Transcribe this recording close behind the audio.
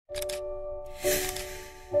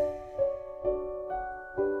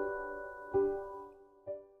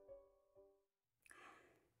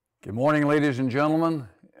Good morning, ladies and gentlemen.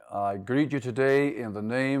 I greet you today in the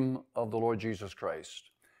name of the Lord Jesus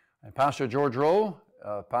Christ. I'm Pastor George Rowe,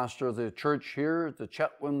 pastor of the church here, the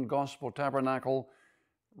Chetwynd Gospel Tabernacle,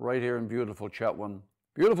 right here in beautiful Chetwynd.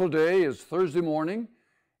 Beautiful day. Is Thursday morning,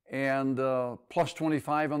 and plus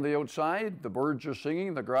 25 on the outside. The birds are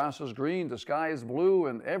singing, the grass is green, the sky is blue,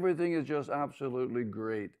 and everything is just absolutely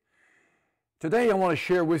great. Today I want to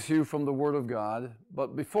share with you from the Word of God,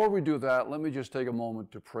 but before we do that, let me just take a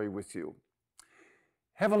moment to pray with you.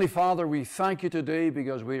 Heavenly Father, we thank you today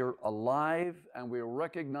because we are alive and we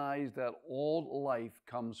recognize that all life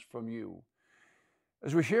comes from you.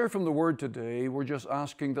 As we share from the Word today, we're just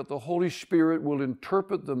asking that the Holy Spirit will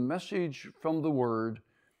interpret the message from the Word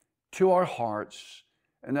to our hearts,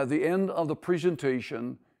 and at the end of the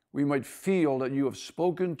presentation, we might feel that you have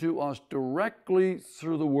spoken to us directly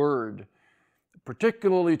through the Word.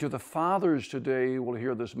 Particularly to the fathers today who will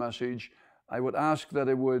hear this message, I would ask that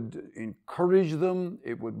it would encourage them,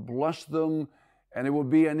 it would bless them, and it would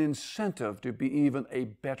be an incentive to be even a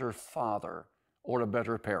better father or a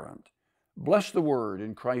better parent. Bless the Word.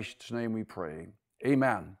 In Christ's name we pray.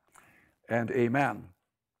 Amen and amen.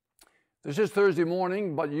 This is Thursday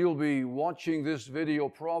morning, but you'll be watching this video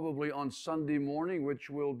probably on Sunday morning, which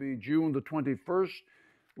will be June the 21st,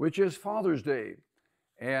 which is Father's Day.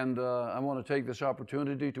 And I want to take this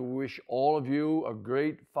opportunity to wish all of you a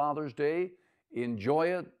great Father's Day. Enjoy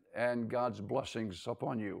it, and God's blessings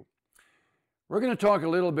upon you. We're going to talk a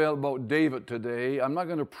little bit about David today. I'm not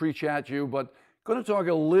going to preach at you, but going to talk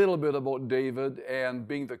a little bit about David and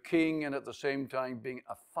being the king and at the same time being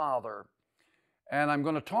a father. And I'm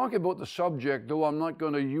going to talk about the subject, though I'm not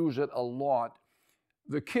going to use it a lot,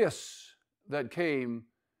 the kiss that came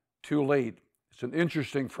too late. It's an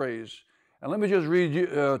interesting phrase. And let me just read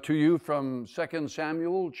to you from 2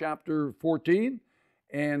 Samuel chapter 14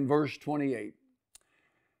 and verse 28.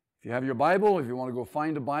 If you have your Bible, if you want to go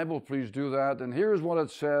find a Bible, please do that. And here's what it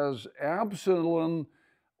says. Absalom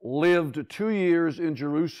lived 2 years in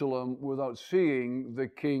Jerusalem without seeing the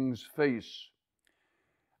king's face.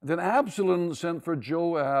 Then Absalom sent for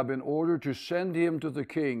Joab in order to send him to the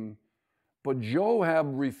king, but Joab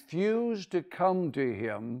refused to come to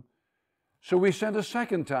him, so he sent a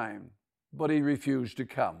second time. But he refused to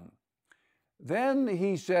come. Then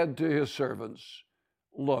he said to his servants,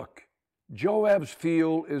 "Look, Joab's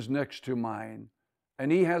field is next to mine, and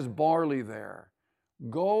he has barley there.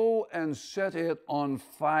 Go and set it on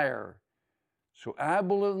fire." So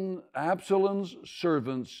Absalom's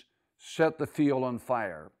servants set the field on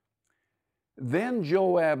fire. Then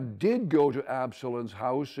Joab did go to Absalom's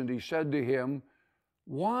house, and he said to him,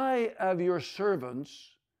 "Why have your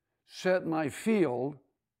servants set my field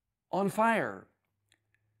on fire?"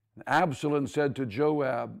 And Absalom said to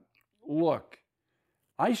Joab, "Look,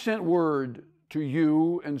 I sent word to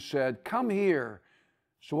you and said, 'Come here,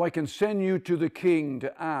 so I can send you to the king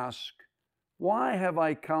to ask, why have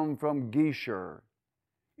I come from Geshur?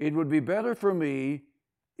 It would be better for me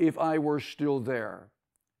if I were still there.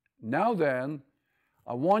 Now then,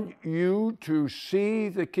 I want you to see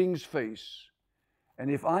the king's face, and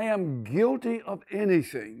if I am guilty of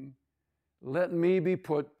anything, let me be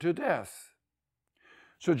put to death.'"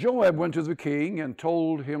 So Joab went to the king and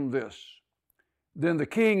told him this. Then the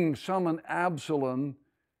king summoned Absalom,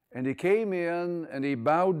 and he came in, and he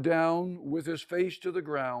bowed down with his face to the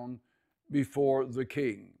ground before the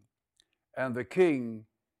king. And the king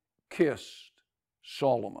kissed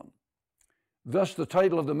Solomon. Thus the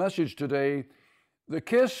title of the message today, "The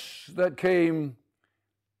Kiss That Came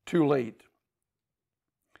Too Late."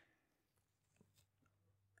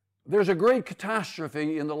 There's a great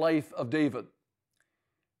catastrophe in the life of David.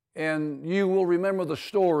 And you will remember the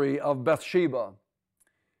story of Bathsheba.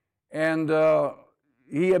 And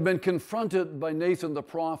he had been confronted by Nathan the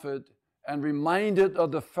prophet and reminded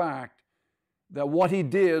of the fact that what he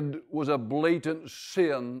did was a blatant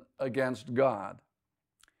sin against God.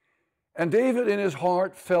 And David in his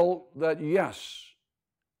heart felt that, yes,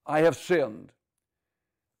 I have sinned.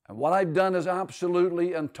 And what I've done is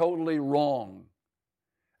absolutely and totally wrong.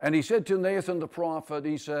 And he said to Nathan the prophet,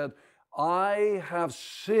 he said, "I have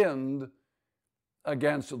sinned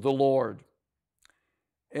against the Lord."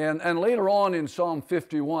 And later on in Psalm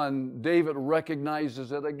 51, David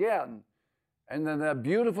recognizes it again. And in that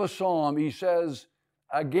beautiful psalm, he says,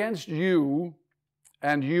 "Against you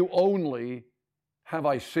and you only have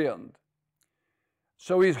I sinned."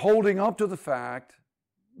 So he's holding up to the fact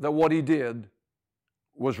that what he did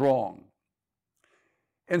was wrong.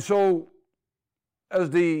 And so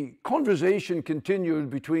as the conversation continued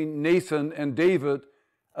between Nathan and David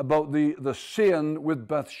about the sin with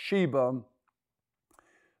Bathsheba,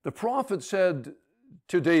 the prophet said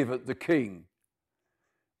to David, the king,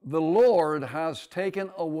 "The Lord has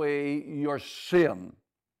taken away your sin."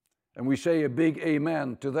 And we say a big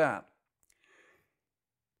amen to that.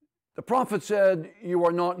 The prophet said, "You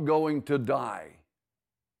are not going to die."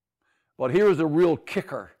 But here's the real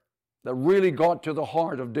kicker that really got to the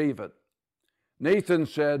heart of David. Nathan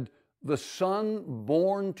said, "The son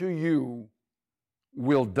born to you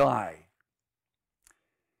will die."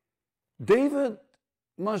 David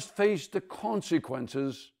must face the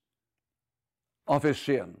consequences of his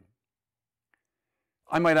sin.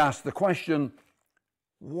 I might ask the question,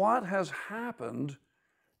 what has happened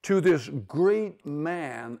to this great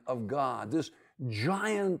man of God, this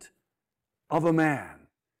giant of a man,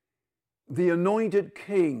 the anointed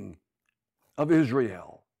king of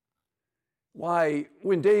Israel? Why,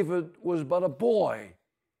 when David was but a boy,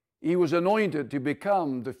 he was anointed to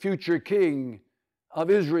become the future king of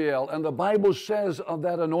Israel. And the Bible says of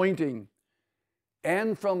that anointing,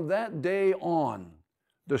 "And from that day on,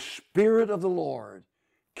 the Spirit of the Lord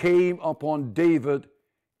came upon David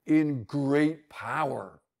in great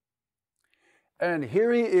power." And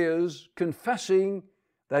here he is confessing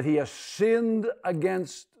that he has sinned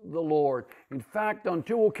against the Lord. In fact, on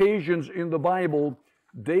 2 occasions in the Bible,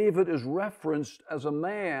 David is referenced as a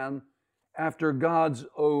man after God's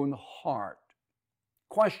own heart.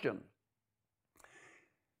 Question: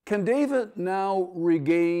 can David now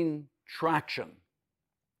regain traction?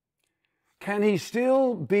 Can he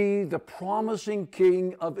still be the promising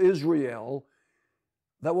king of Israel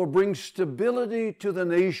that will bring stability to the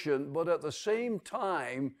nation, but at the same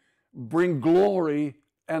time bring glory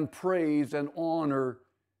and praise and honor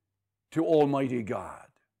to Almighty God?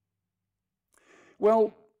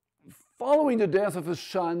 Well, following the death of his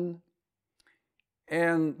son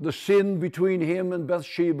and the sin between him and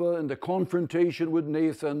Bathsheba and the confrontation with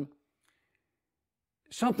Nathan,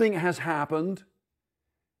 something has happened.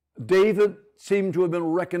 David seemed to have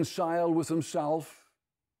been reconciled with himself,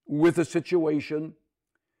 with the situation,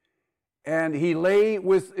 and he lay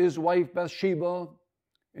with his wife Bathsheba,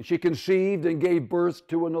 and she conceived and gave birth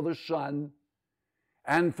to another son.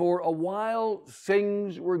 And for a while,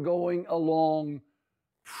 things were going along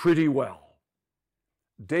pretty well.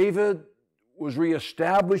 David was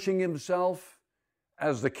reestablishing himself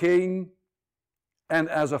as the king and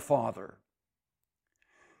as a father.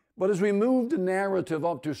 But as we move the narrative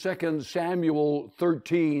up to 2 Samuel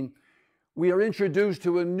 13, we are introduced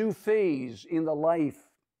to a new phase in the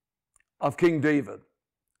life of King David.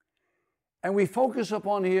 And we focus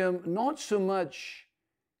upon him not so much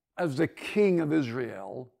as the king of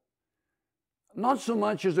Israel, not so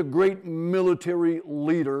much as a great military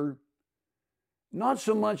leader, not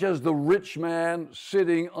so much as the rich man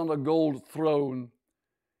sitting on a gold throne,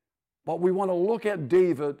 but we want to look at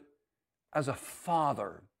David as a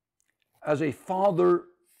father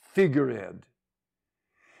figurehead.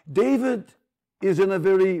 David is in a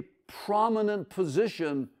very prominent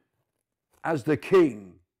position as the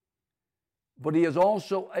king, but he is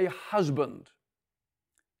also a husband,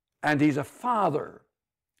 and he's a father.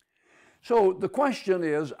 So the question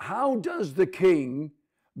is, how does the king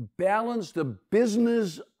balance the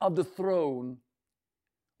business of the throne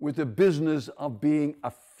with the business of being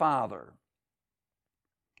a father?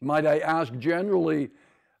 Might I ask generally,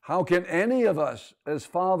 how can any of us as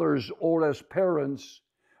fathers or as parents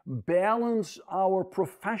balance our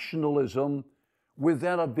professionalism with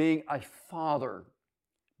that of being a father,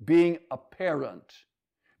 being a parent,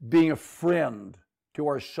 being a friend to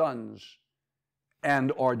our sons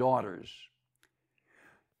and our daughters?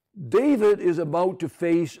 David is about to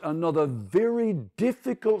face another very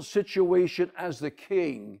difficult situation as the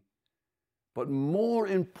king, but more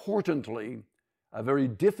importantly, a very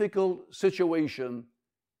difficult situation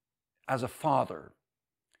as a father.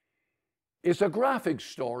 It's a graphic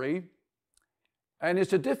story, and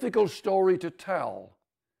it's a difficult story to tell,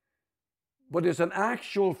 but it's an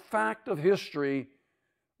actual fact of history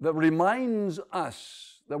that reminds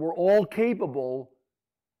us that we're all capable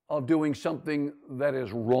of doing something that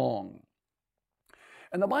is wrong.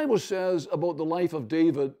 And the Bible says about the life of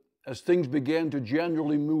David, as things began to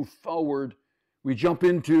generally move forward, we jump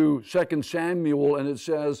into 2 Samuel, and it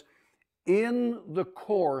says, "in the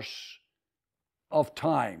course of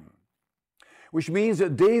time," which means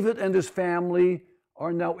that David and his family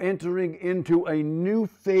are now entering into a new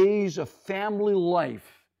phase of family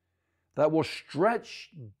life that will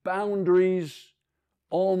stretch boundaries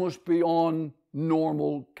almost beyond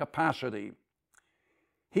normal capacity.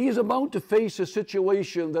 He is about to face a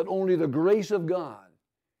situation that only the grace of God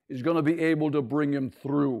is going to be able to bring him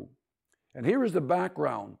through. And here is the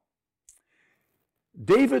background.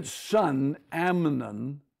 David's son,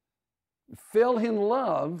 Amnon, fell in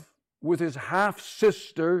love with his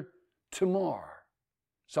half-sister Tamar.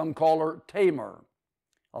 Some call her Tamar.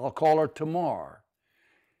 I'll call her Tamar.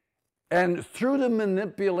 And through the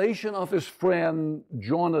manipulation of his friend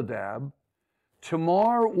Jonadab,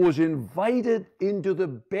 Tamar was invited into the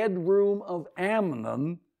bedroom of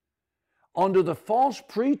Amnon under the false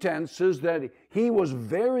pretenses that he was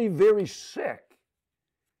very, very sick.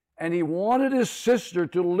 And he wanted his sister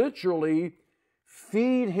to literally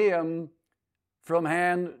feed him from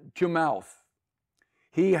hand to mouth.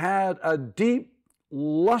 He had a deep,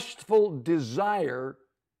 lustful desire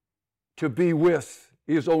to be with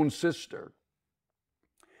his own sister.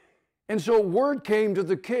 And so word came to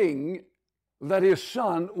the king that his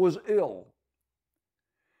son was ill.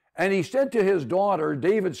 And he said to his daughter,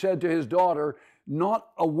 David said to his daughter, not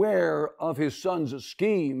aware of his son's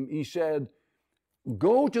scheme, he said,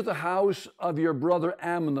 "Go to the house of your brother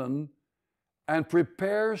Amnon and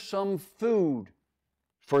prepare some food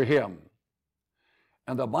for him."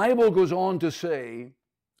 And the Bible goes on to say,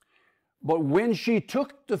 but when she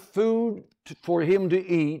took the food for him to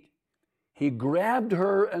eat, he grabbed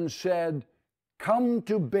her and said, "Come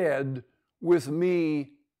to bed with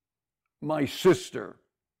me, my sister."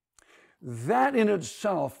 That in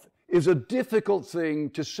itself is a difficult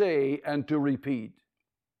thing to say and to repeat.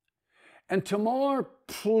 And Tamar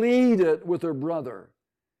pleaded with her brother,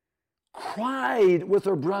 cried with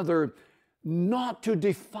her brother not to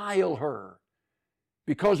defile her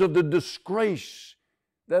because of the disgrace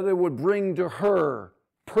that it would bring to her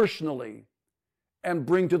personally and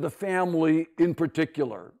bring to the family in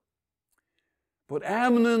particular. But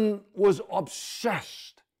Amnon was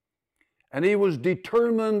obsessed, and he was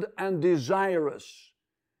determined and desirous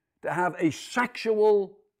to have a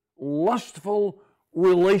sexual, lustful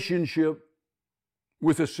relationship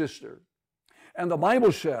with his sister. And the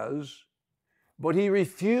Bible says, but he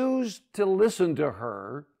refused to listen to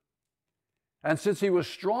her, and since he was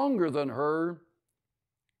stronger than her,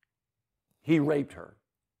 he raped her.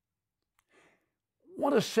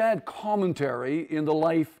 What a sad commentary in the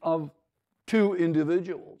life of two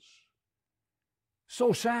individuals.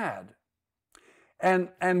 So sad.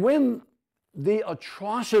 And when the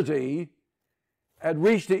atrocity had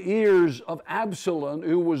reached the ears of Absalom,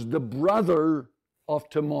 who was the brother of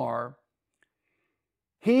Tamar,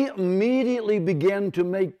 he immediately began to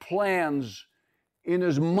make plans in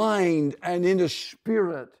his mind and in his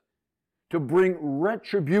spirit to bring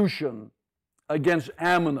retribution against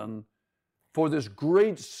Amnon for this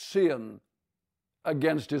great sin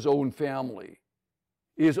against his own family,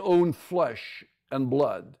 his own flesh and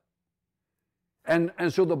blood. And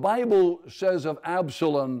so the Bible says of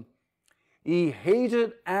Absalom, he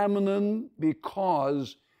hated Amnon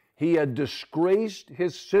because he had disgraced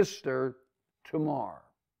his sister Tamar.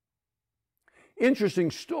 Interesting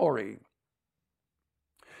story.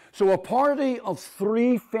 So a party of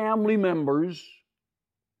 3 family members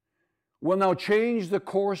will now change the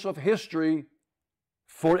course of history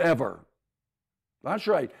forever. That's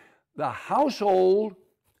right. The household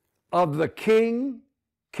of the King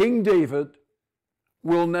David,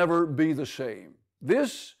 will never be the same.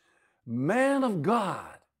 This man of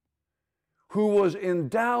God, who was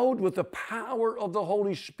endowed with the power of the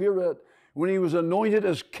Holy Spirit when he was anointed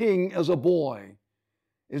as king as a boy,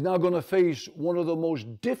 is now going to face one of the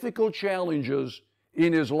most difficult challenges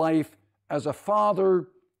in his life as a father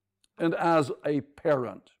and as a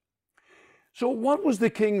parent. So what was the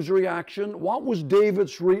king's reaction? What was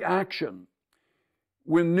David's reaction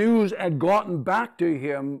when news had gotten back to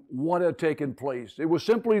him what had taken place? It was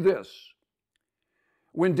simply this.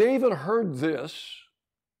 When David heard this,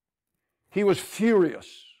 he was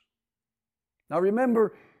furious. Now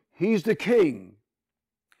remember, he's the king,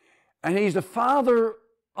 and he's the father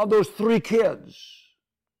of those 3 kids.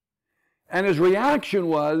 And his reaction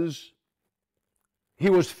was, he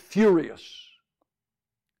was furious.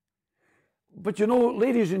 But you know,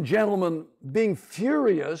 ladies and gentlemen, being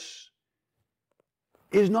furious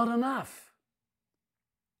is not enough.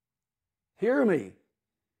 Hear me.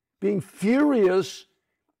 Being furious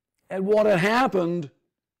at what had happened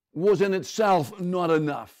was in itself not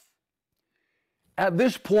enough. At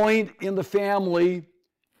this point in the family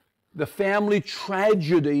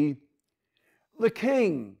tragedy, the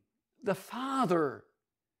king, the father,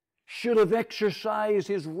 should have exercised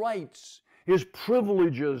his rights, his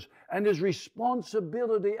privileges, and his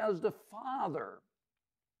responsibility as the father.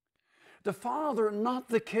 The father, not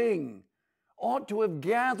the king, ought to have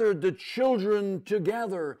gathered the children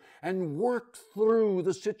together and worked through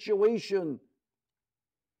the situation.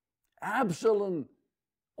 Absalom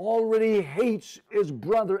already hates his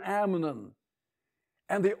brother Amnon,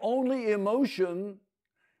 and the only emotion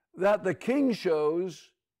that the king shows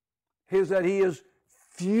is that he is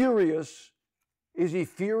furious. Is he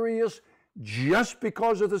furious just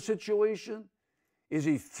because of the situation? Is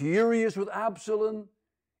he furious with Absalom?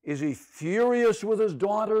 Is he furious with his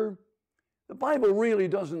daughter? The Bible really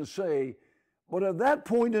doesn't say, but at that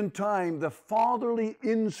point in time, the fatherly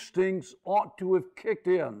instincts ought to have kicked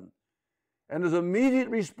in. And his immediate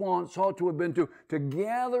response ought to have been to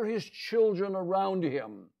gather his children around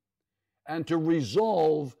him and to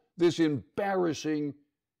resolve this embarrassing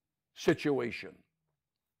situation.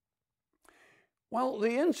 Well,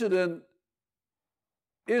 the incident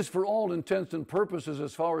is, for all intents and purposes,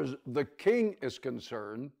 as far as the king is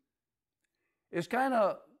concerned, is kind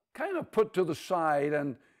of put to the side,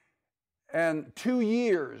 and 2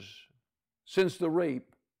 years since the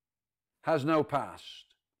rape has now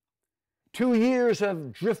passed. 2 years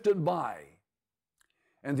have drifted by,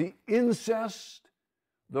 and the incest,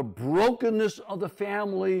 the brokenness of the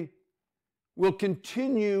family will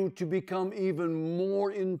continue to become even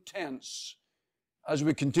more intense as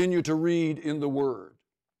we continue to read in the Word.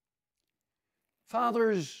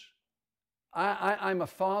 Fathers, I'm a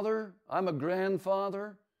father, I'm a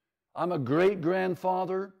grandfather, I'm a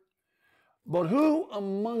great-grandfather, but who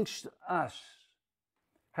amongst us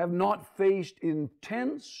have not faced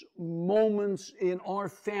intense moments in our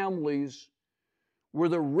families where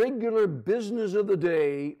the regular business of the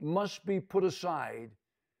day must be put aside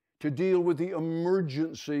to deal with the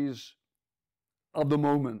emergencies of the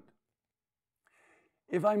moment?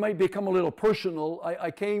 If I might become a little personal,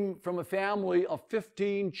 I came from a family of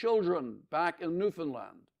 15 children back in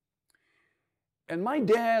Newfoundland. And my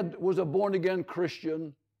dad was a born-again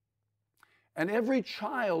Christian, and every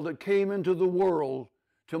child that came into the world,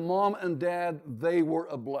 to Mom and Dad, they were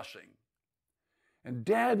a blessing. And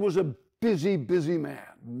Dad was a busy, busy man,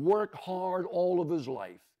 worked hard all of his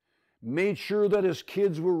life, made sure that his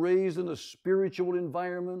kids were raised in a spiritual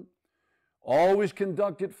environment, always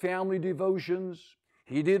conducted family devotions.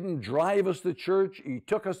 He didn't drive us to church, he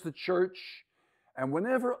took us to church. And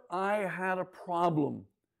whenever I had a problem,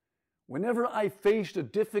 whenever I faced a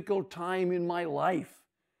difficult time in my life,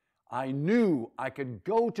 I knew I could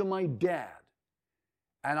go to my dad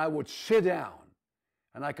and I would sit down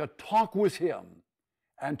and I could talk with him.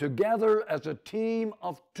 And together as a team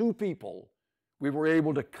of 2 people, we were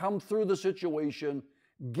able to come through the situation,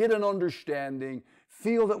 get an understanding,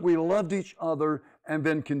 feel that we loved each other, and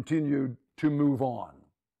then continued to move on.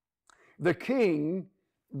 The king,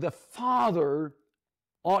 the father,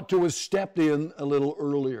 ought to have stepped in a little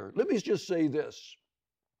earlier. Let me just say this.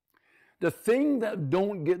 The thing that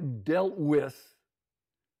don't get dealt with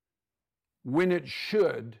when it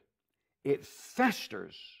should, it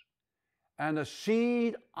festers, and a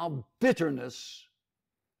seed of bitterness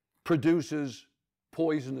produces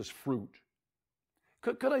poisonous fruit.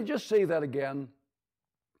 Could I just say that again?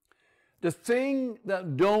 The thing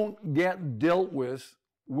that don't get dealt with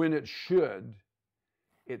when it should,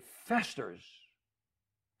 it festers,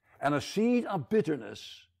 and a seed of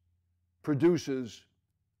bitterness produces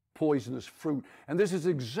poisonous fruit. And this is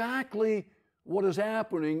exactly what is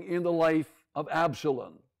happening in the life of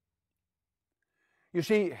Absalom. You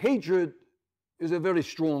see, hatred is a very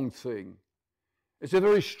strong thing. It's a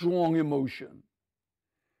very strong emotion.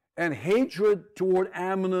 And hatred toward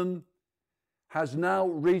Amnon has now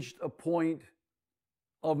reached a point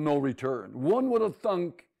of no return. One would have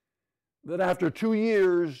thunk that after 2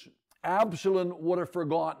 years, Absalom would have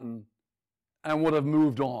forgotten and would have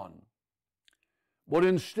moved on. But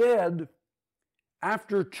instead,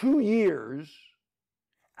 after 2 years,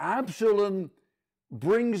 Absalom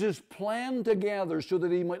brings his plan together so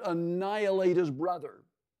that he might annihilate his brother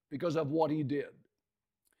because of what he did.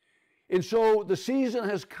 And so the season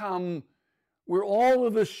has come where all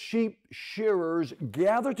of the sheep shearers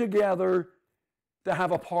gather together to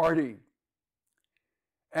have a party.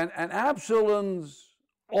 And Absalom's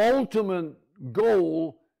ultimate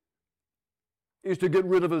goal is to get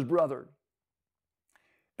rid of his brother.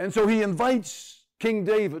 And so he invites King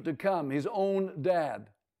David to come, his own dad.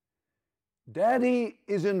 Daddy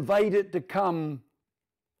is invited to come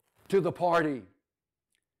to the party.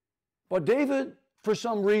 But David, for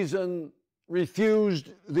some reason,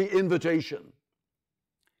 refused the invitation.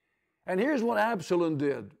 And here's what Absalom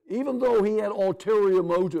did. Even though he had ulterior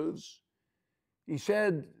motives, he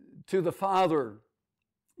said to the father,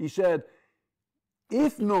 he said,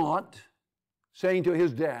 if not, saying to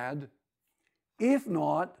his dad, if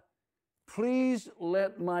not, please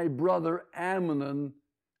let my brother Amnon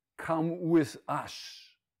come with us.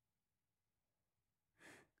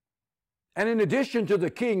 And in addition to the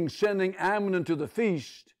king sending Amnon to the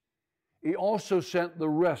feast, he also sent the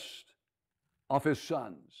rest of his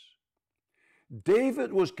sons.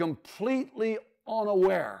 David was completely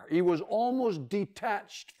unaware. He was almost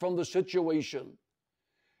detached from the situation.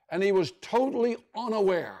 And he was totally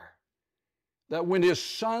unaware that when his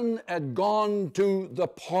son had gone to the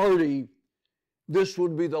party, this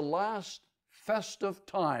would be the last festive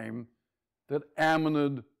time that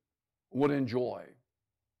Amnon would enjoy.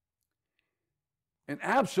 And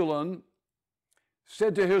Absalom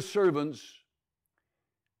said to his servants,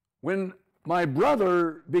 when my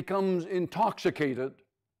brother becomes intoxicated,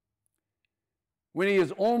 when he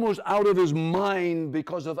is almost out of his mind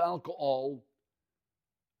because of alcohol,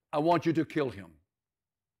 I want you to kill him.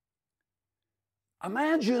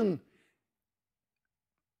 Imagine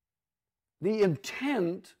the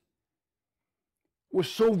intent was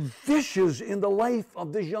so vicious in the life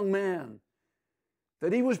of this young man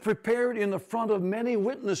that he was prepared in the front of many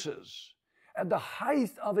witnesses at the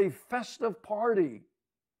height of a festive party.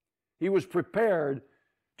 He was prepared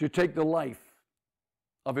to take the life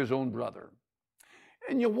of his own brother.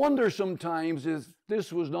 And you wonder sometimes if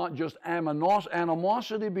this was not just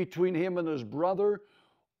animosity between him and his brother,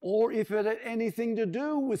 or if it had anything to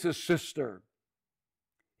do with his sister.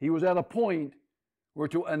 He was at a point where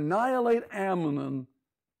to annihilate Amnon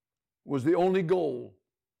was the only goal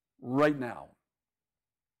right now.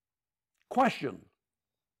 Question.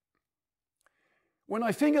 When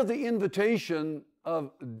I think of the invitation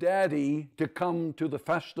of Daddy to come to the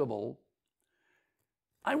festival,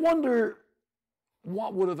 I wonder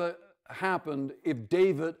what would have happened if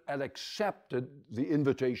David had accepted the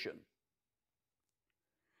invitation.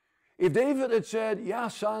 If David had said, yeah,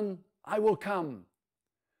 son, I will come.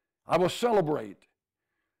 I will celebrate.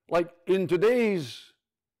 Like in today's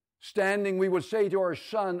standing, we would say to our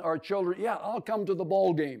son, our children, yeah, I'll come to the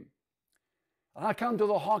ball game. I'll come to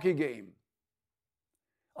the hockey game.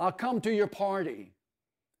 I'll come to your party.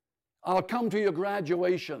 I'll come to your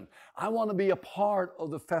graduation. I want to be a part of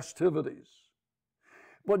the festivities.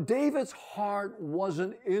 But David's heart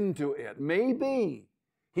wasn't into it. Maybe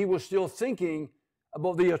he was still thinking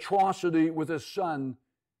about the atrocity with his son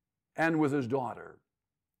and with his daughter.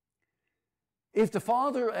 If the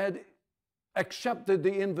father had accepted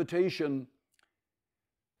the invitation,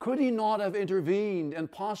 could he not have intervened and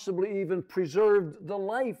possibly even preserved the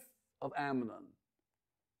life of Amnon?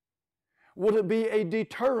 Would it be a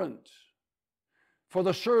deterrent for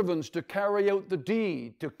the servants to carry out the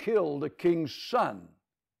deed to kill the king's son?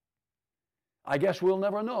 I guess we'll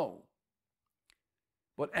never know.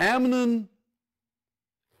 But Amnon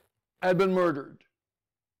had been murdered.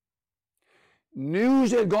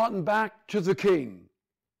 News had gotten back to the king.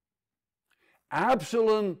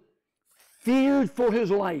 Absalom feared for his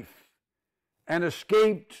life and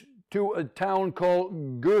escaped to a town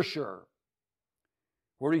called Geshur,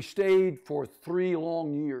 where he stayed for 3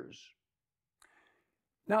 long years.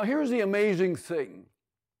 Now, here's the amazing thing.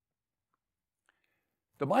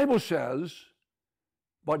 The Bible says,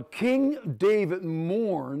 but King David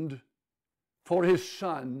mourned for his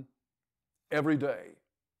son every day.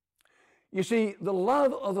 You see, the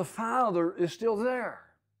love of the father is still there.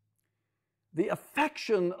 The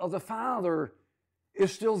affection of the father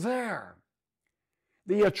is still there.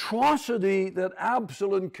 The atrocity that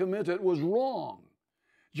Absalom committed was wrong,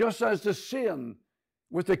 just as the sin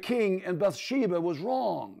with the king and Bathsheba was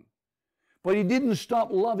wrong. But he didn't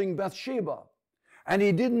stop loving Bathsheba, and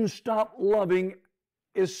he didn't stop loving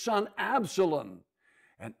his son Absalom.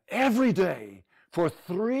 And every day for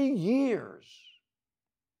 3 years,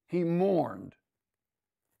 he mourned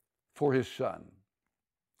for his son.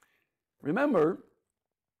 Remember,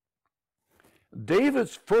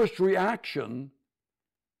 David's first reaction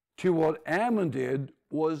to what Amnon did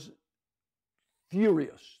was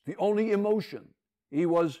furious. The only emotion. He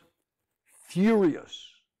was furious.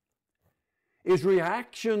 His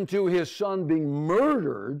reaction to his son being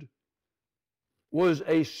murdered was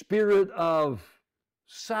a spirit of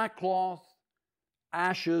sackcloth,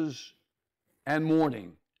 ashes, and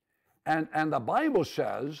mourning. And the Bible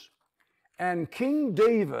says, and King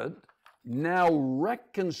David, now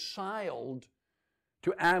reconciled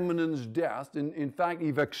to Amnon's death, in fact,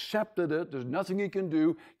 he's accepted it, there's nothing he can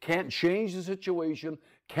do, can't change the situation,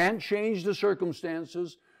 can't change the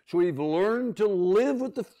circumstances, so we've learned to live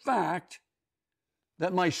with the fact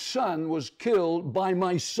that my son was killed by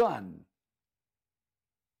my son.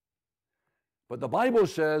 But the Bible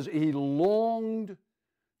says he longed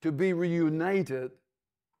to be reunited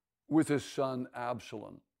with his son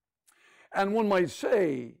Absalom. And one might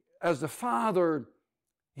say, as the father,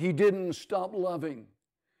 he didn't stop loving.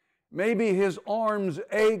 Maybe his arms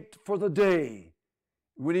ached for the day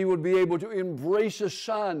when he would be able to embrace his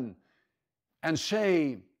son and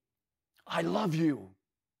say, I love you.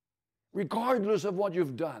 regardless of what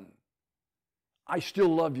you've done, I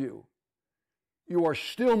still love you. You are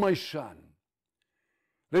still my son.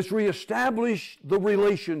 Let's reestablish the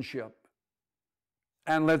relationship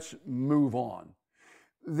and let's move on.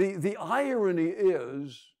 The irony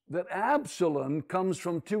is that Absalom comes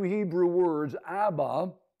from two Hebrew words,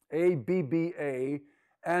 Abba, A-B-B-A,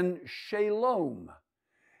 and Shalom.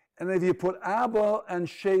 And if you put Abba and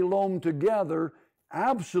Shalom together,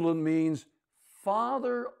 Absalom means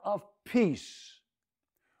Father of Peace,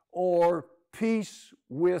 or peace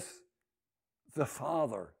with the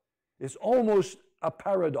Father. It's almost a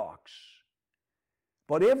paradox.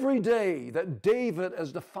 But every day that David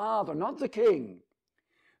as the father, not the king,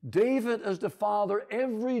 David as the father,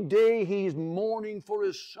 every day he's mourning for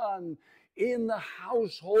his son. In the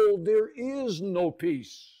household there is no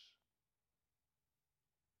peace.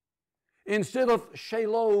 Instead of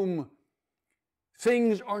shalom,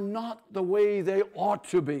 things are not the way they ought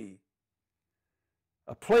to be.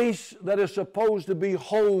 A place that is supposed to be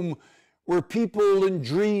home, where people in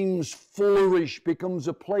dreams flourish, becomes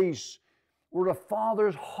a place where a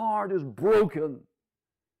father's heart is broken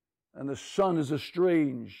and the son is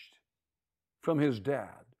estranged from his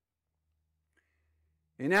dad.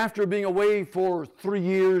 And after being away for 3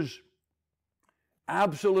 years,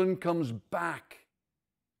 Absalom comes back,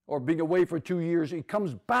 or being away for 2 years, he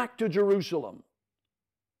comes back to Jerusalem.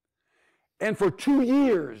 And for 2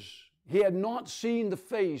 years, he had not seen the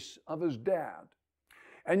face of his dad.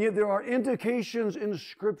 And yet there are indications in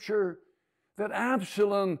Scripture that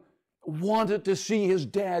Absalom wanted to see his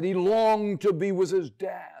dad. He longed to be with his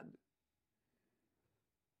dad.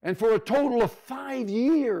 And for a total of 5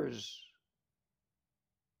 years,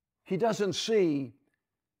 he doesn't see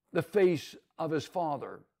the face of his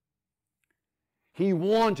father. He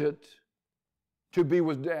wanted to be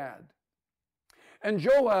with dad. And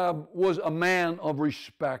Joab was a man of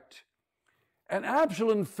respect. And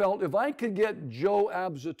Absalom felt, if I could get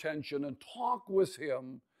Joab's attention and talk with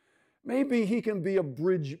him, maybe he can be a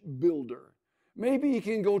bridge builder. Maybe he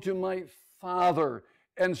can go to my father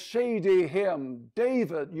and say to him,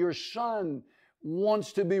 David, your son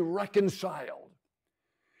wants to be reconciled.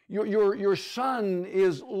 Your son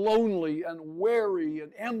is lonely and weary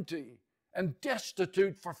and empty and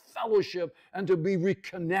destitute for fellowship and to be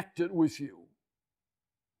reconnected with you.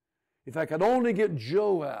 If I could only get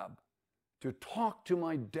Joab to talk to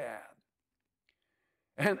my dad.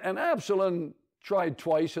 And Absalom tried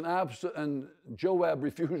twice, and Joab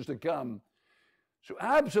refused to come. So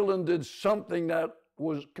Absalom did something that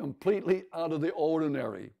was completely out of the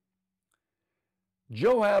ordinary.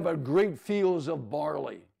 Joab had great fields of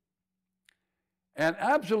barley. And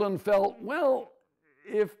Absalom felt, well,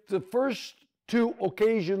 if the first 2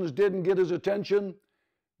 occasions didn't get his attention,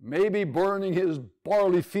 maybe burning his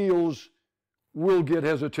barley fields will get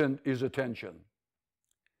his attention.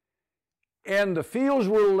 And the fields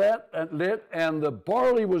were lit, and the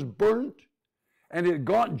barley was burnt, and it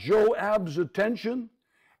got Joab's attention,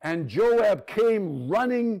 and Joab came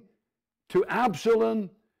running to Absalom,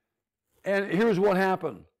 and here's what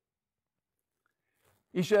happened.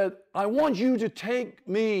 He said, I want you to take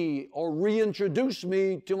me or reintroduce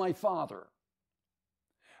me to my father.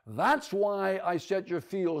 That's why I set your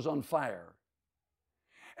fields on fire.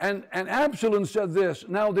 And Absalom said this,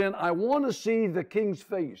 now then, I want to see the king's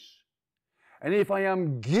face. And if I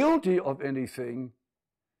am guilty of anything,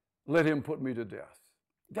 let him put me to death.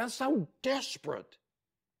 That's how desperate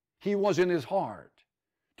he was in his heart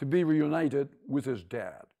to be reunited with his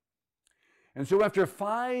dad. And so after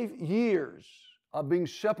 5 years of being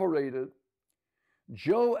separated,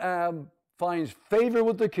 Joab finds favor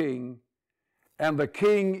with the king, and the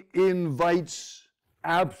king invites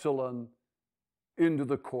Absalom into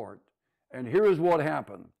the court. And here is what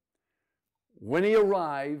happened. When he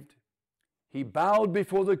arrived, he bowed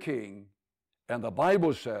before the king, and the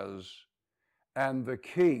Bible says, and the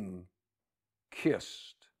king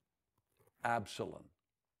kissed Absalom.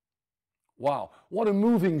 Wow, what a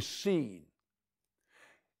moving scene.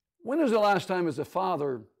 When was the last time as a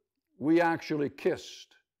father we actually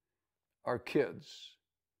kissed our kids?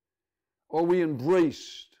 Or we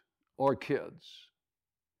embraced our kids?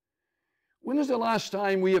 When is the last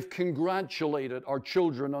time we have congratulated our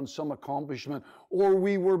children on some accomplishment, or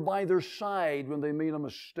we were by their side when they made a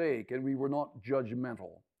mistake and we were not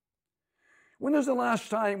judgmental? When is the last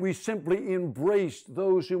time we simply embraced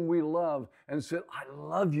those whom we love and said, I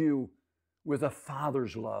love you with a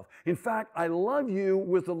father's love. In fact, I love you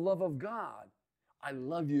with the love of God. I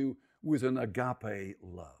love you with an agape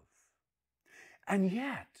love. And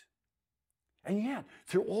yet,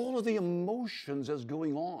 through all of the emotions that's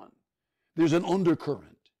going on, there's an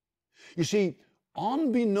undercurrent. You see,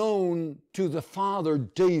 unbeknown to the father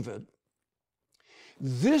David,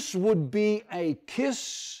 this would be a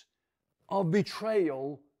kiss of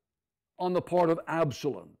betrayal on the part of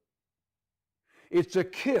Absalom. It's a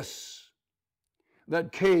kiss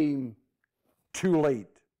that came too late.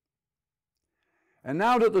 And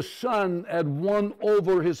now that the son had won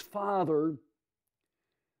over his father,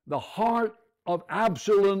 the heart of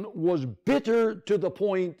Absalom was bitter to the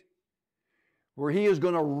point where he is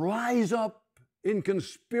going to rise up in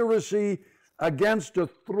conspiracy against the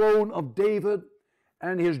throne of David,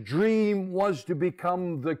 and his dream was to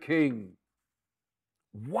become the king.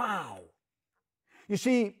 Wow! You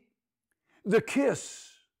see, the kiss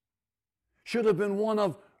should have been one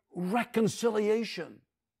of reconciliation.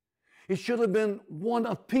 It should have been one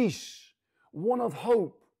of peace, one of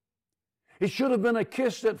hope. It should have been a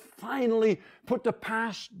kiss that finally put the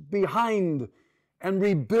past behind and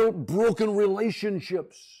rebuilt broken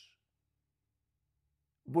relationships.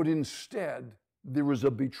 But instead, there was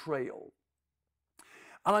a betrayal.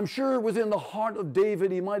 And I'm sure within the heart of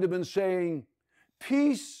David, he might have been saying,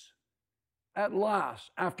 peace at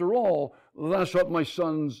last. After all, that's what my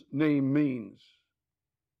son's name means.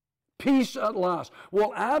 Peace at last.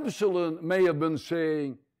 Well, Absalom may have been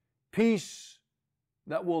saying, peace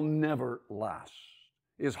that will never last.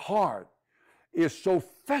 His heart is so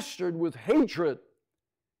festered with hatred,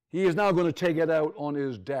 he is now going to take it out on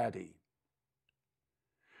his daddy.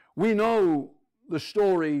 We know the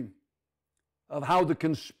story of how the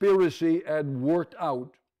conspiracy had worked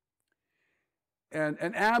out. And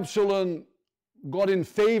Absalom got in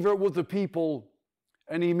favor with the people,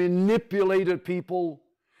 and he manipulated people.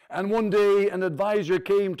 And one day an advisor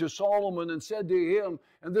came to Solomon and said to him,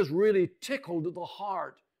 and this really tickled the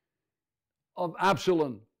heart of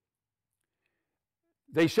Absalom.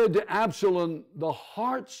 They said to Absalom, the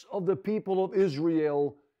hearts of the people of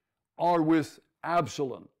Israel are with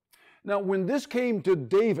Absalom. Now, when this came to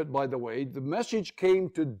David, by the way, the message came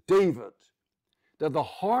to David that the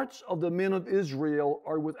hearts of the men of Israel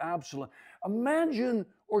are with Absalom. Imagine,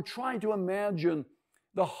 or try to imagine,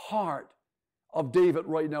 the heart of David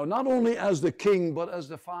right now, not only as the king, but as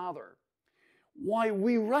the father. Why,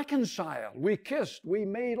 we reconciled, we kissed, we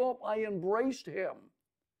made up, I embraced him.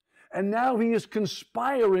 And now he is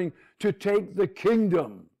conspiring to take the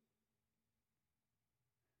kingdom.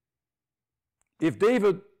 If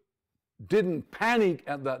David didn't panic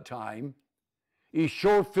at that time, he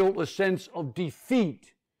sure felt a sense of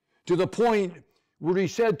defeat, to the point where he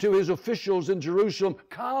said to his officials in Jerusalem,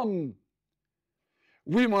 come,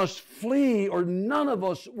 we must flee, or none of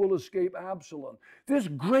us will escape Absalom. This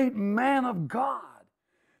great man of God,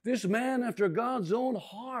 this man after God's own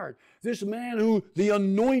heart, this man who the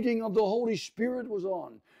anointing of the Holy Spirit was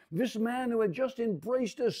on, this man who had just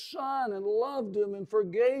embraced his son and loved him and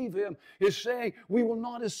forgave him, is saying, we will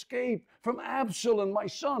not escape from Absalom, my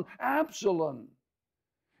son, Absalom.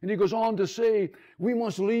 And he goes on to say, we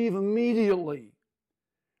must leave immediately.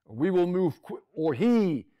 We will move, or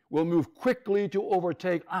he will move quickly to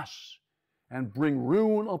overtake us and bring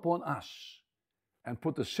ruin upon us and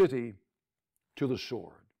put the city to the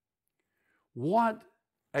sword. What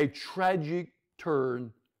a tragic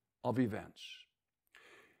turn of events.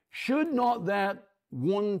 Should not that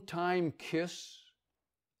one-time kiss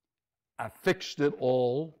have fixed it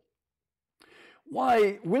all?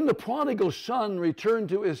 Why, when the prodigal son returned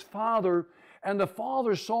to his father, and the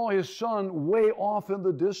father saw his son way off in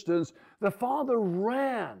the distance, the father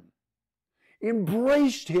ran,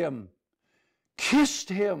 embraced him, kissed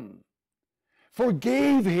him,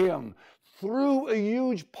 forgave him, threw a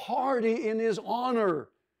huge party in his honor,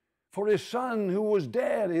 for his son who was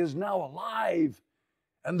dead is now alive.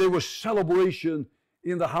 And there was celebration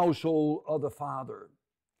in the household of the father.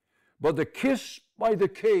 But the kiss by the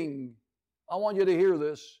king, I want you to hear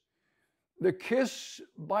this, the kiss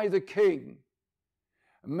by the king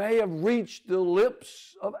may have reached the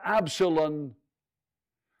lips of Absalom,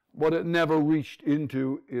 but it never reached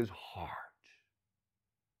into his heart.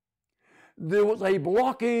 There was a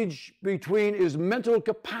blockage between his mental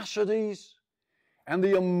capacities and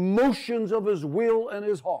the emotions of his will and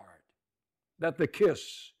his heart that the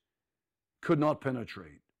kiss could not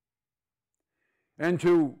penetrate. And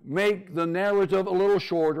to make the narrative a little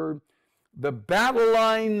shorter, the battle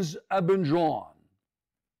lines have been drawn.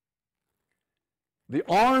 The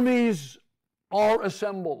armies are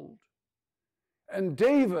assembled. And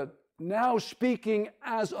David, now speaking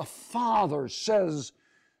as a father, says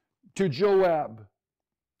to Joab,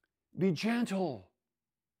 be gentle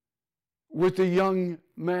with the young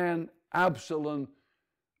man Absalom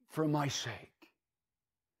for my sake.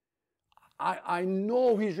 I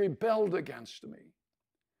know he's rebelled against me.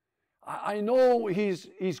 I know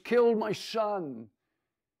he's killed my son.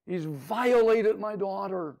 He's violated my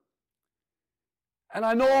daughter. And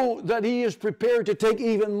I know that he is prepared to take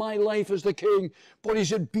even my life as the king. But he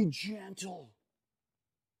said, be gentle.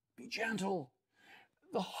 Be gentle.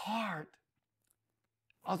 The heart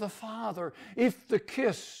of the father. If the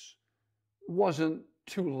kiss wasn't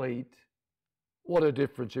too late, what a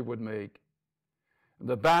difference it would make.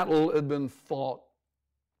 The battle had been fought.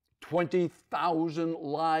 20,000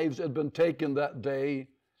 lives had been taken that day,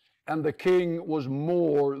 and the king was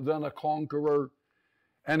more than a conqueror.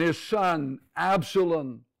 And his son,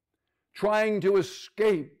 Absalom, trying to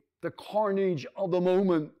escape the carnage of the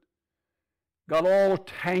moment, got all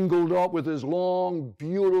tangled up with his long,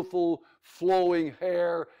 beautiful, flowing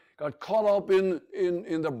hair, got caught up in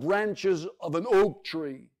the branches of an oak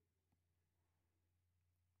tree.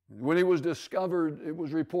 When he was discovered, it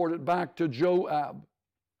was reported back to Joab.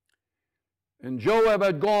 And Joab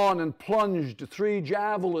had gone and plunged 3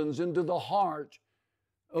 javelins into the heart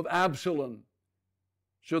of Absalom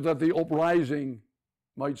so that the uprising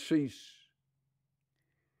might cease.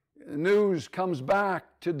 The news comes back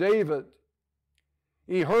to David.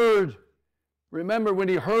 He heard, remember when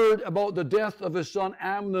he heard about the death of his son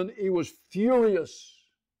Amnon, he was furious.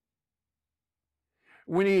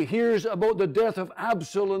 When he hears about the death of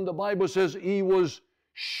Absalom, the Bible says he was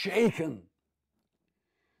shaken.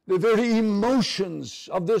 The very emotions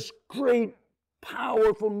of this great,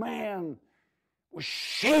 powerful man was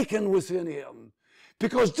shaken within him,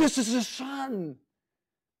 because this is his son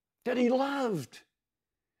that he loved.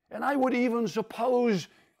 And I would even suppose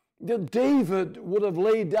that David would have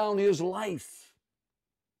laid down his life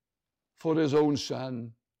for his own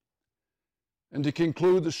son. And to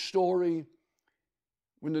conclude the story,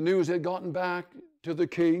 when the news had gotten back to the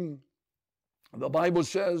king, the Bible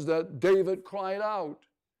says that David cried out,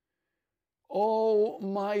 "Oh,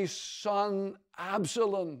 my son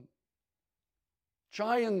Absalom."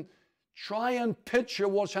 Try and picture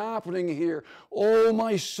what's happening here. "Oh,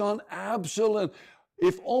 my son Absalom,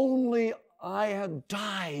 if only I had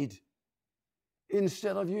died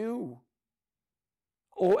instead of you.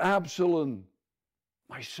 Oh, Absalom,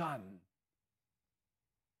 my son,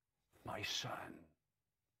 my son."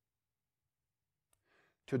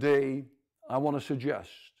 Today, I want to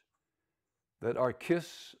suggest that our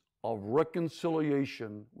kiss of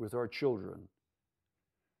reconciliation with our children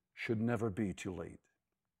should never be too late.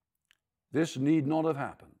 This need not have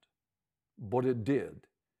happened, but it did,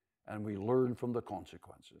 and we learn from the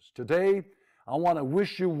consequences. Today, I want to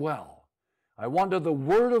wish you well. I want the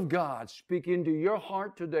Word of God speak into your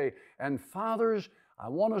heart today. And fathers, I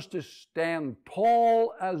want us to stand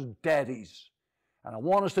tall as daddies, and I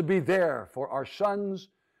want us to be there for our sons,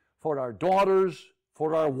 for our daughters,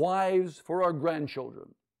 for our wives, for our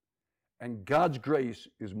grandchildren. And God's grace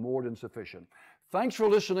is more than sufficient. Thanks for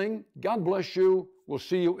listening. God bless you. We'll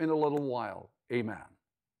see you in a little while. Amen.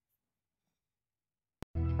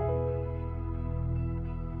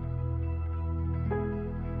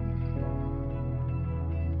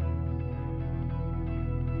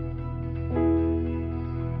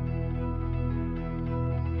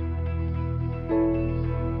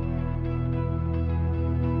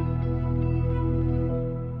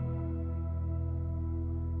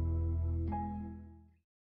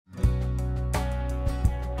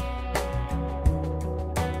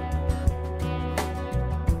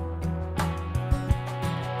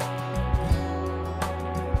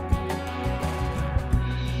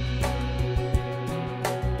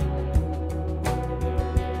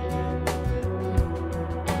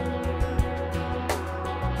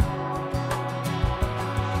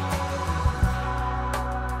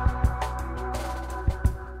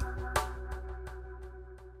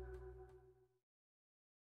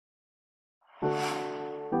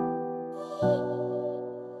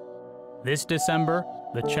 This December,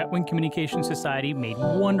 the Chetwynd Communication Society made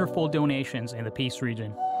wonderful donations in the Peace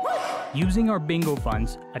region. Using our bingo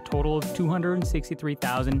funds, a total of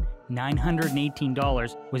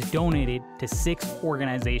 $263,918 was donated to 6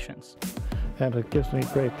 organizations. And it gives me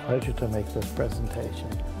great pleasure to make this presentation.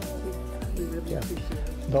 We really appreciate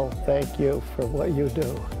it. No, thank you for what you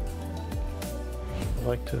do. I'd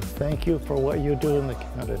like to thank you for what you do in the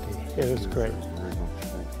community. It is great.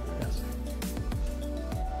 Yes.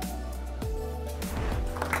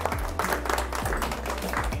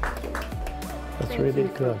 That's really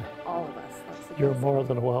good. All of us. That's You're more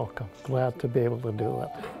than welcome. Glad to be able to do it.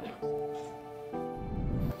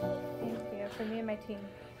 Thank you for me and my team.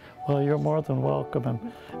 Well, you're more than welcome,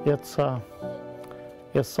 and it's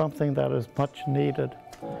something that is much needed,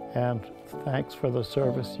 and thanks for the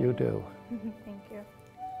service you do. Thank you.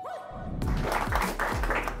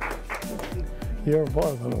 You're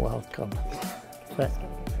more than welcome.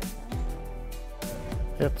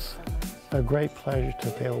 It's a great pleasure to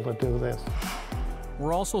be able to do this.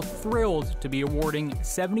 We're also thrilled to be awarding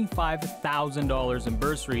 $75,000 in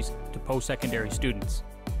bursaries to post-secondary students.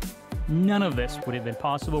 None of this would have been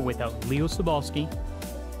possible without Leo Sobalski,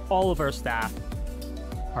 all of our staff,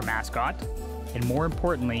 our mascot, and more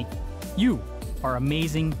importantly, you, our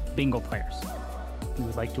amazing bingo players. We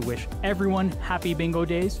would like to wish everyone happy bingo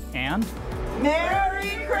days and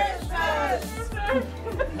Merry Christmas!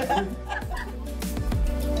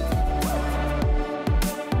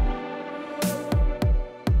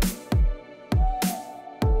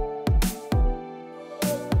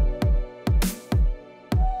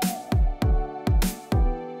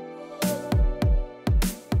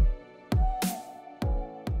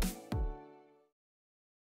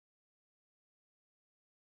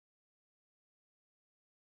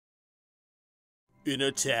 In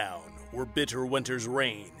a town where bitter winters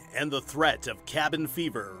reign and the threat of cabin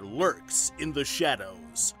fever lurks in the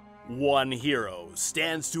shadows, one hero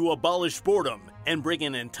stands to abolish boredom and bring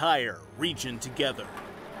an entire region together.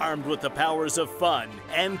 Armed with the powers of fun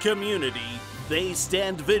and community, they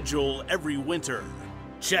stand vigil every winter.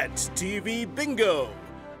 CHET TV Bingo!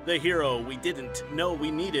 The hero we didn't know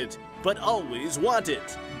we needed, but always wanted.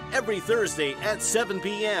 Every Thursday at 7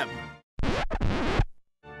 p.m.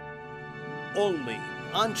 Only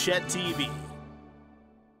on CHET TV.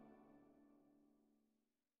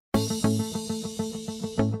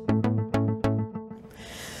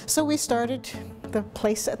 So we started the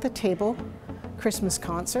Place at the Table Christmas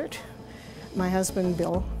concert. My husband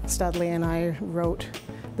Bill Studley and I wrote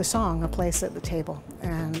the song A Place at the Table,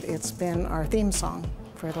 and it's been our theme song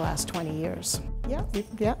for the last 20 years.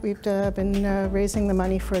 We've been raising the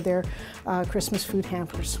money for their Christmas food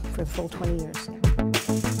hampers for the full 20 years.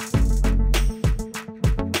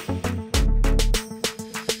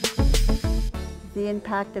 The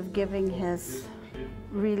impact of giving has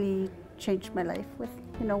really changed my life with,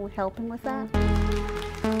 helping with that.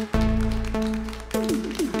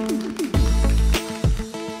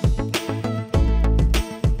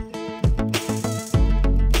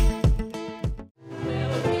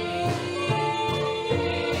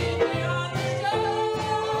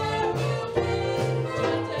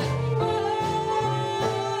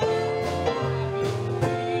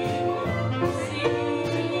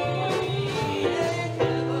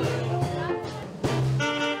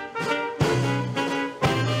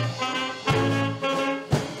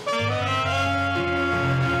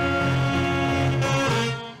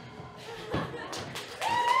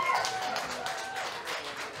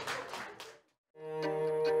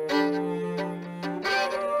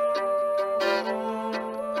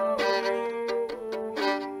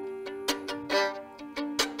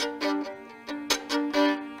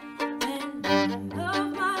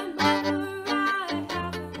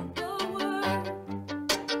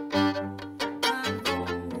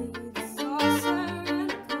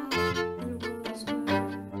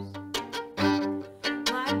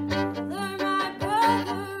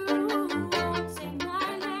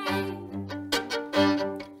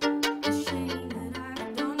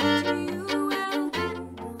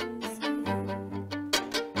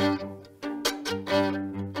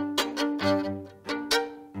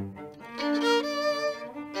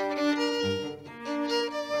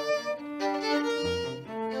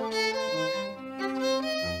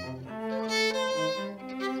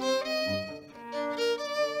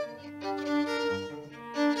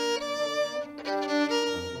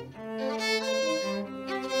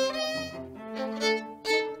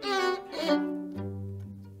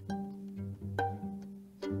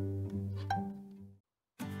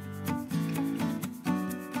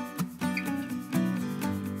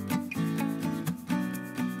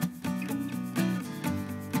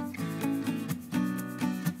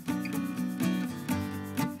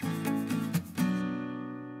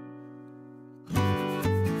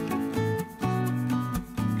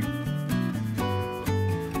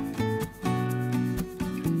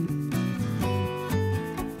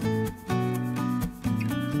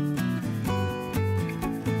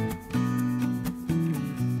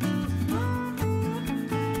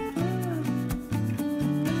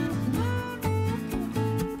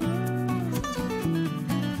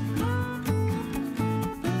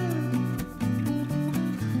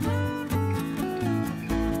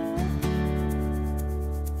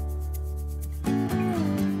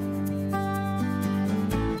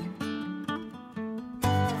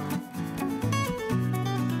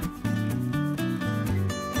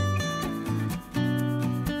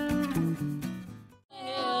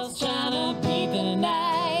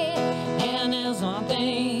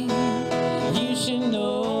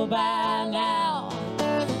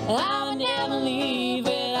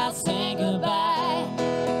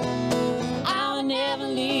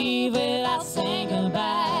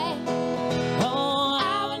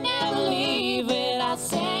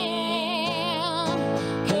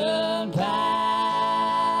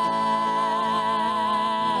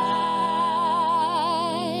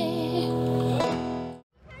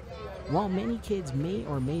 While many kids may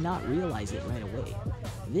or may not realize it right away,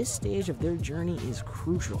 this stage of their journey is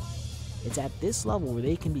crucial. It's at this level where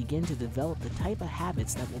they can begin to develop the type of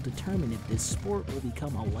habits that will determine if this sport will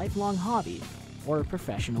become a lifelong hobby or a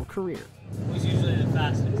professional career. Who's usually the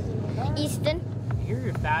fastest? Easton. I hear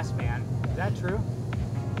you're fast, man. Is that true?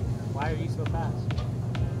 Why are you so fast?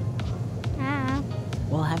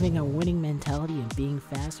 While having a winning mentality and being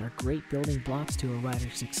fast are great building blocks to a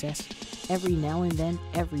rider's success, every now and then,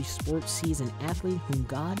 every sport sees an athlete whom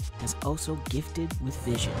God has also gifted with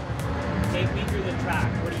vision. Take me through the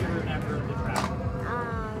track. What do you remember of the track?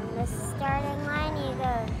 The starting line, you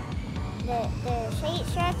go the straight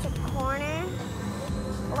stretch, a corner,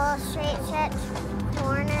 little straight stretch,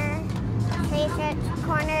 corner, straight stretch,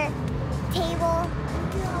 corner, table,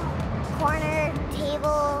 corner,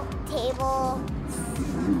 table, table,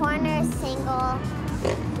 corner, single,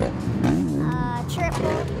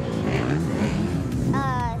 triple,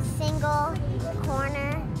 single,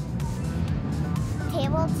 corner,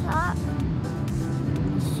 tabletop,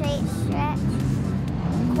 straight stretch,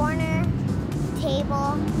 corner,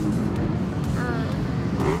 table,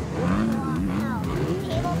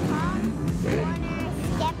 tabletop, corner,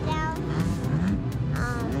 step down,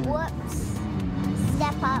 whoops,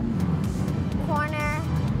 step up, corner,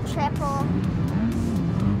 triple,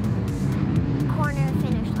 corner,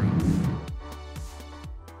 finish line.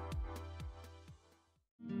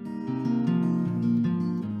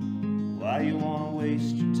 Why you wanna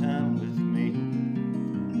waste your time with me?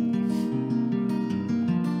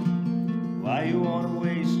 Why you wanna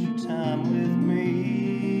waste your time with me?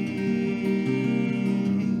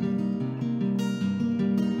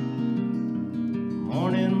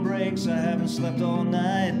 Morning breaks, I haven't slept all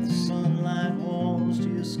night. The sunlight warms to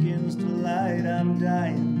your skin's delight. I'm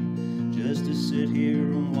dying just to sit here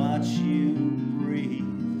and watch you breathe.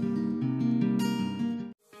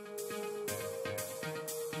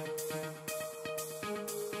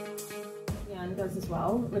 Does as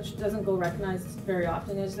well, which doesn't go recognized very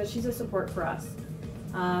often, is that she's a support for us.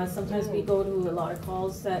 Sometimes we go to a lot of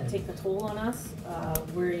calls that take a toll on us.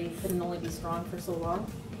 We can only be strong for so long.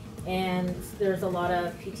 And there's a lot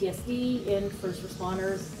of PTSD in first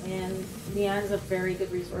responders, and Leanne's a very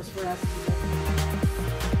good resource for us.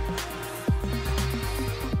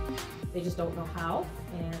 They just don't know how,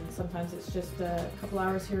 and sometimes it's just a couple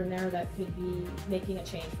hours here and there that could be making a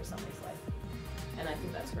change for somebody's life. And I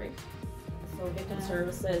think that's great. So victim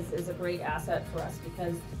services is a great asset for us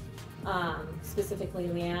because specifically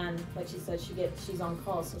Leanne, like she said, she's on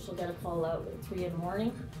call, so she'll get a call out at 3 in the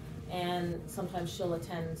morning, and sometimes she'll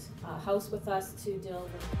attend a house with us to deal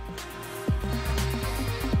with.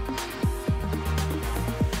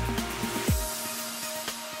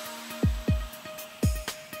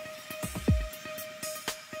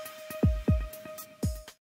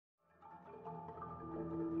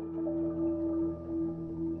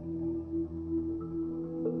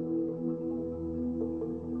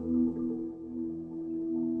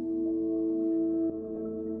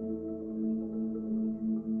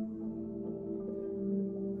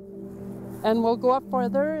 And we'll go up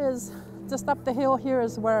further, is just up the hill here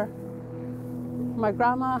is where my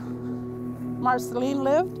grandma Marceline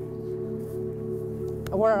lived,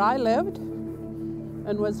 where I lived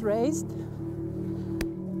and was raised.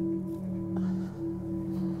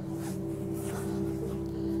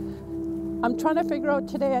 I'm trying to figure out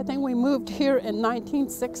today, I think we moved here in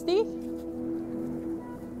 1960.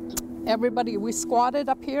 Everybody, we squatted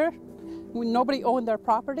up here. Nobody owned their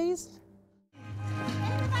properties.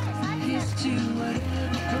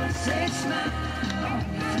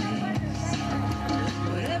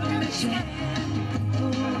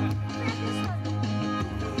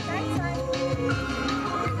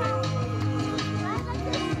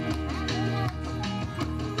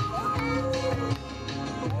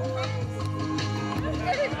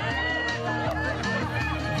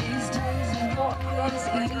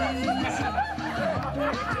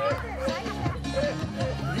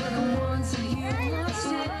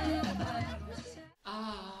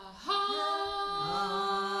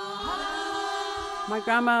 My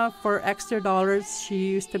grandma, for extra dollars, she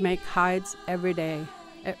used to make hides every day.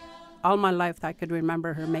 All my life I could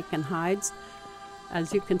remember her making hides.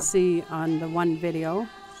 As you can see on the one video,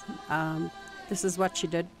 this is what she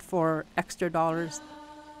did for extra dollars.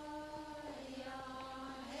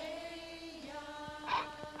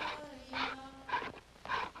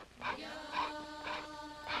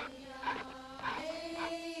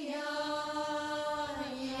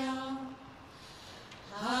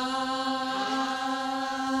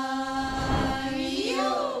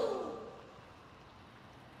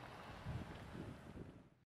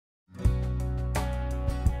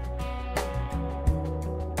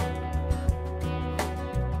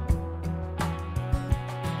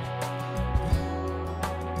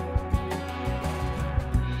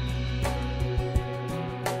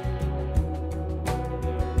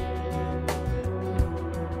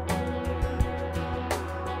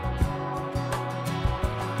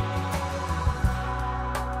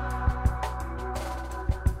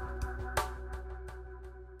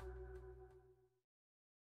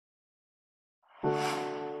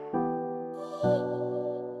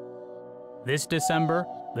 This December,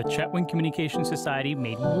 the Chetwynd Communication Society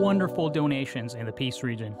made wonderful donations in the Peace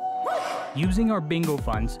region. Using our bingo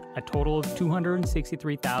funds, a total of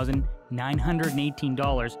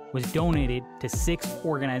 $263,918 was donated to 6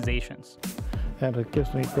 organizations. And it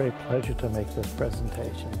gives me great pleasure to make this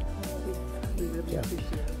presentation. Yeah.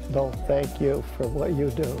 No, thank you for what you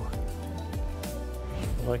do.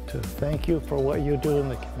 I'd like to thank you for what you do in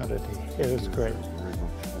the community. It is great.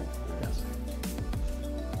 Yes.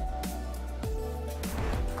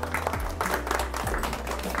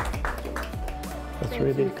 That's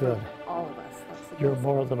really good. All of us. You're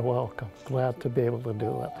more than welcome. Glad to be able to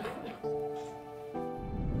do it.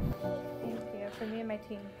 Thank you for me and my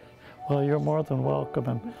team. Well, you're more than welcome,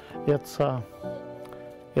 and it's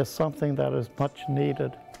something that is much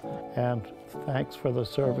needed, and thanks for the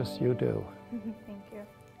service you do. Thank you.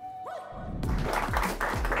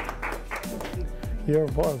 You're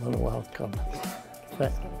more than welcome.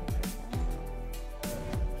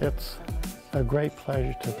 It's a great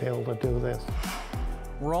pleasure to be able to do this.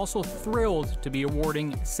 We're also thrilled to be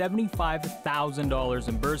awarding $75,000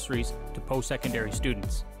 in bursaries to post-secondary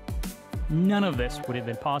students. None of this would have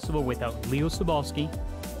been possible without Leo Sobalski,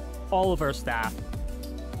 all of our staff,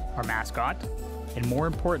 our mascot, and more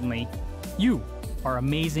importantly, you, our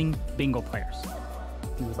amazing bingo players.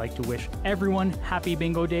 We would like to wish everyone happy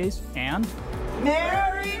bingo days and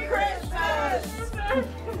Merry Christmas!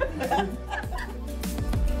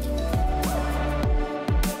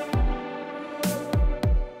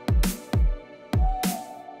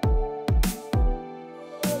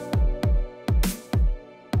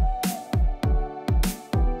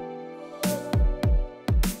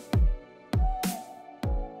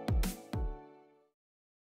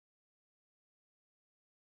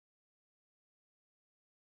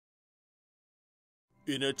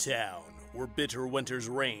 In a town where bitter winters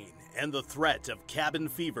reign and the threat of cabin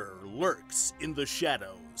fever lurks in the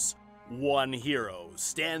shadows, one hero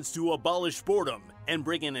stands to abolish boredom and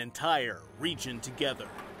bring an entire region together.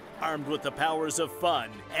 Armed with the powers of fun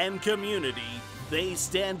and community, they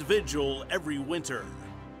stand vigil every winter.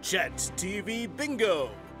 CHET TV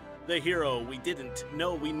Bingo! The hero we didn't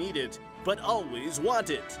know we needed, but always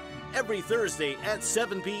wanted. Every Thursday at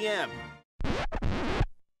 7 p.m.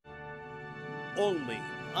 Only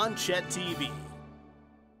on CHET TV.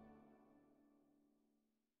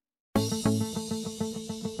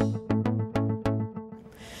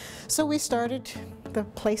 So we started the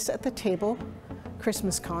Place at the Table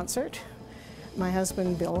Christmas concert. My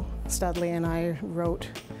husband Bill Studley and I wrote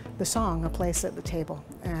the song A Place at the Table,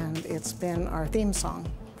 and it's been our theme song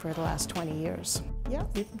for the last 20 years.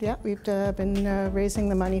 We've been raising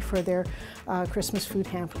the money for their Christmas food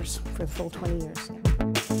hampers for the full 20 years.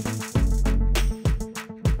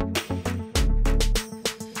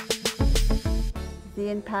 The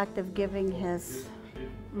impact of giving has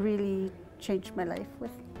really changed my life with,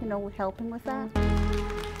 helping with that.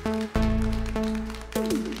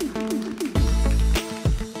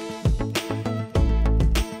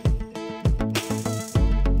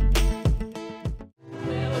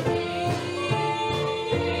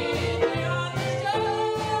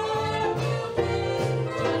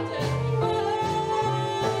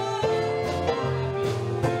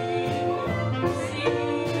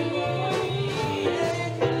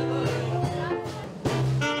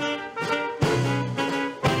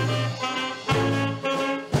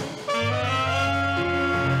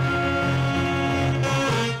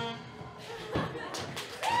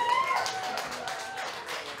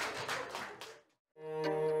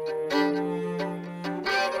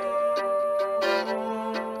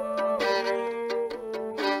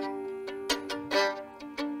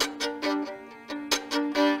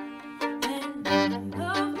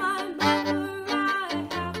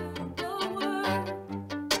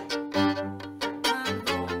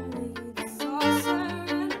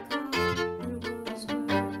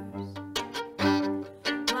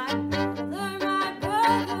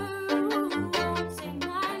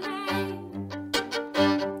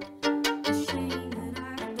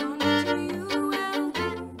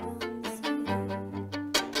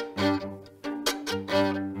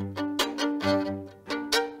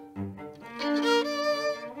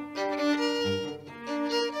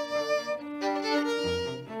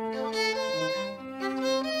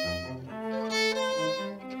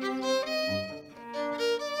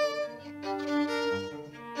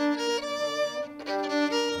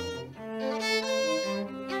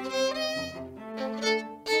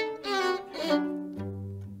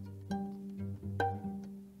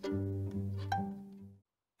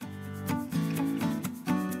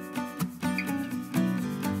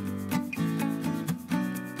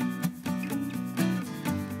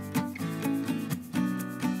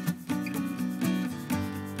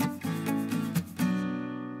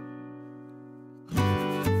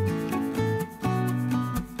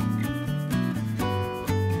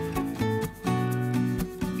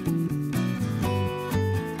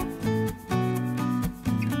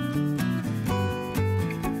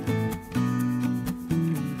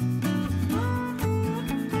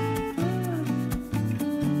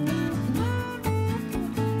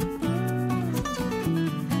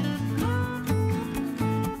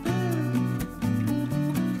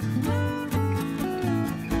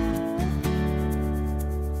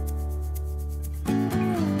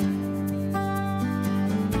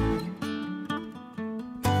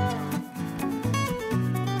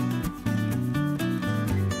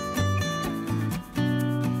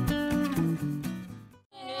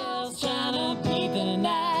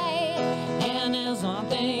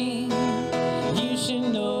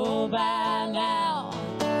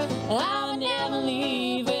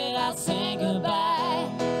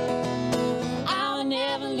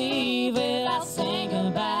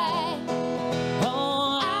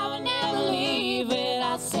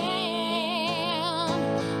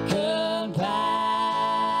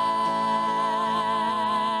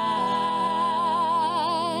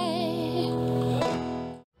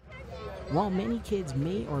 While many kids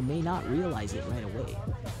may or may not realize it right away,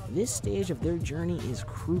 this stage of their journey is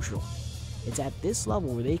crucial. It's at this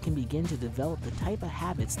level where they can begin to develop the type of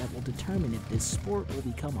habits that will determine if this sport will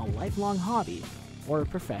become a lifelong hobby or a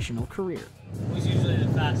professional career. Who's usually the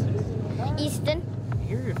fastest? Easton. I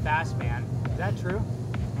hear you're fast, man. Is that true?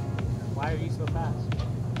 Why are you so fast?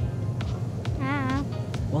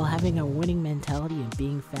 While having a winning mentality and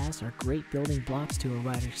being fast are great building blocks to a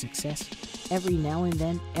rider's success, every now and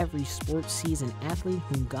then, every sport sees an athlete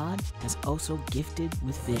whom God has also gifted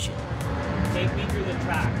with vision. Take me through the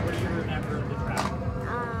track. What do you remember of the track?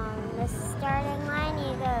 The starting line,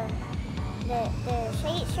 you go the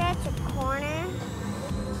straight stretch, corner,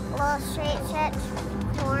 little straight stretch,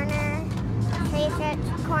 corner, table,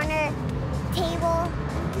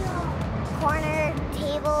 corner,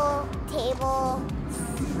 table, table,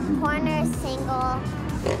 corner, single,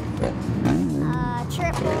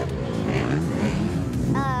 triple,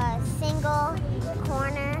 single,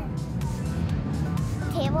 corner,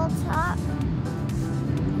 tabletop,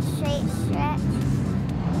 straight stretch,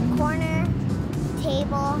 corner,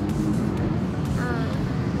 table,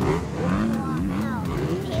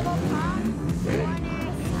 tabletop, corner,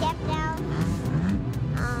 step down,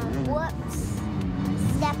 whoops,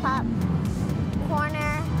 step up,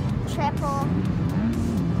 corner, triple,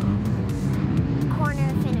 corner,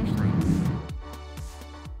 finish line.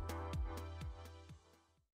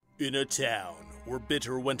 In a town where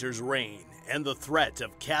bitter winters reign and the threat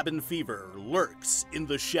of cabin fever lurks in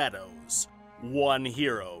the shadows, one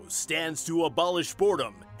hero stands to abolish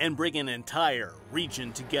boredom and bring an entire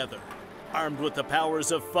region together. Armed with the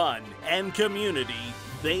powers of fun and community,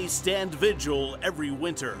 they stand vigil every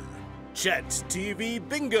winter. CHET TV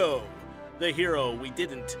Bingo! The hero we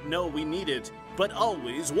didn't know we needed, but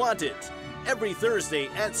always wanted. Every Thursday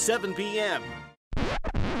at 7 p.m.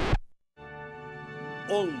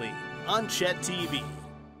 Only on CHET TV.